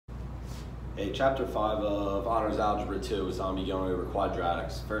Hey, chapter 5 of Honors Algebra 2 is going to be going over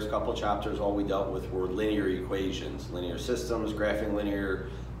quadratics. First couple chapters, all we dealt with were linear equations, linear systems, graphing linear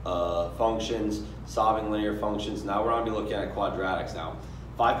functions, solving linear functions. Now we're going to be looking at quadratics now.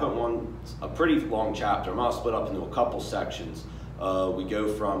 5.1 is a pretty long chapter. I'm going to split up into a couple sections. We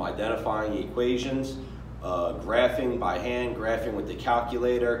go from identifying equations, graphing by hand, graphing with the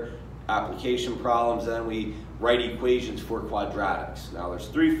calculator, application problems, and then we write equations for quadratics. Now there's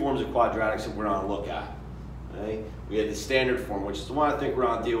three forms of quadratics that we're going to look at. Okay? We have the standard form, which is the one I think we're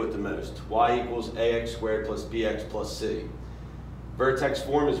going to deal with the most. Y equals ax squared plus bx plus c. Vertex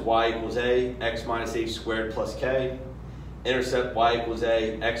form is y equals a, x minus h squared plus k. Intercept y equals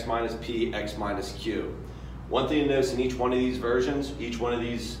a, x minus p, x minus q. One thing to notice in each one of these versions, each one of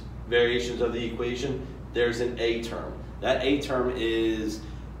these variations of the equation, there's an a term. That a term is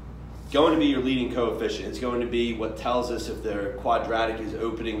going to be your leading coefficient. It's going to be what tells us if the quadratic is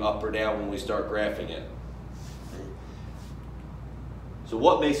opening up or down when we start graphing it. So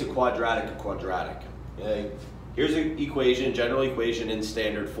what makes a quadratic? Okay? Here's an equation, general equation in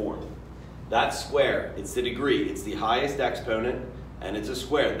standard form. That's square. It's the degree. It's the highest exponent, and it's a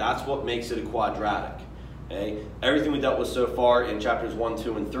square. That's what makes it a quadratic. Okay? Everything we dealt with so far in chapters 1,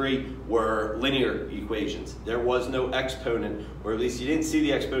 2, and 3 were linear equations. There was no exponent, or at least you didn't see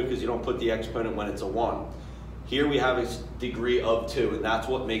the exponent because you don't put the exponent when it's a 1. Here we have a degree of 2, and that's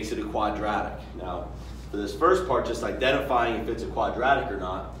what makes it a quadratic. Now, for this first part, just identifying if it's a quadratic or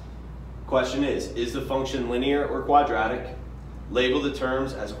not, question is the function linear or quadratic? Label the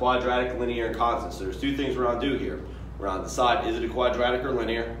terms as quadratic, linear, and constant. So there's two things we're going to do here. We're going to decide, is it a quadratic or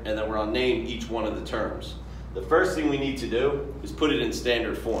linear, and then we're going to name each one of the terms. The first thing we need to do is put it in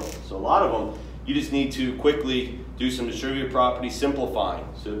standard form. So a lot of them, you just need to quickly do some distributive property simplifying.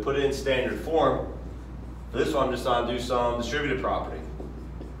 So to put it in standard form, for this one I'm just going to do some distributive property.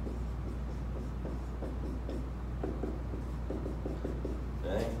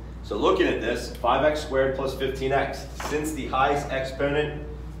 Okay. So looking at this, 5x squared plus 15x. Since the highest exponent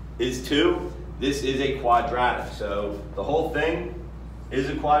is 2, this is a quadratic. So the whole thing is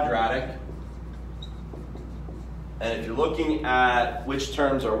a quadratic. And if you're looking at which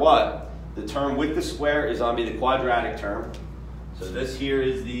terms are what, the term with the square is going to be the quadratic term. So this here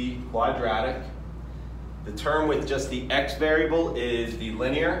is the quadratic. The term with just the x variable is the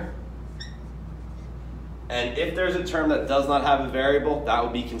linear. And if there's a term that does not have a variable, that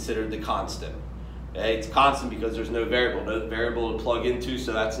would be considered the constant. Okay? It's constant because there's no variable to plug into,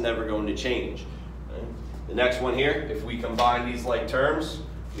 so that's never going to change. Okay? The next one here, if we combine these like terms,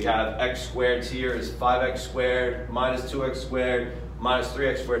 we have x squared here is 5x squared minus 2x squared minus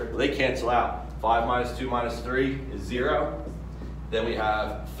 3x squared. Well, they cancel out. 5 minus 2 minus 3 is 0. Then we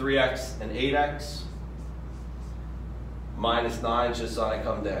have 3x and 8x. Minus 9 is just going to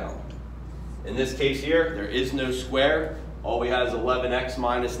come down. In this case here, there is no square. All we have is 11x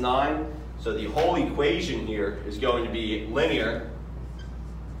minus 9. So the whole equation here is going to be linear.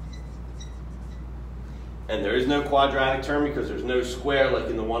 And there is no quadratic term because there's no square like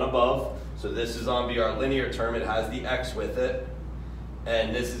in the one above. So this is going to be our linear term. It has the x with it.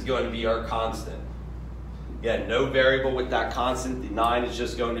 And this is going to be our constant. Again, no variable with that constant. The 9 is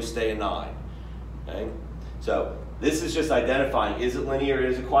just going to stay a 9. Okay? So this is just identifying, is it linear,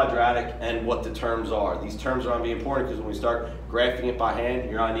 is it quadratic, and what the terms are. These terms are going to be important because when we start graphing it by hand,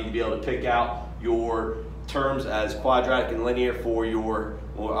 you're going to need to be able to pick out your terms as quadratic and linear for your,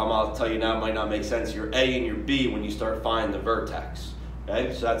 well, I'm going to tell you now, it might not make sense, your A and your B when you start finding the vertex.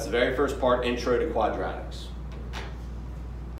 Okay, so that's the very first part, intro to quadratics.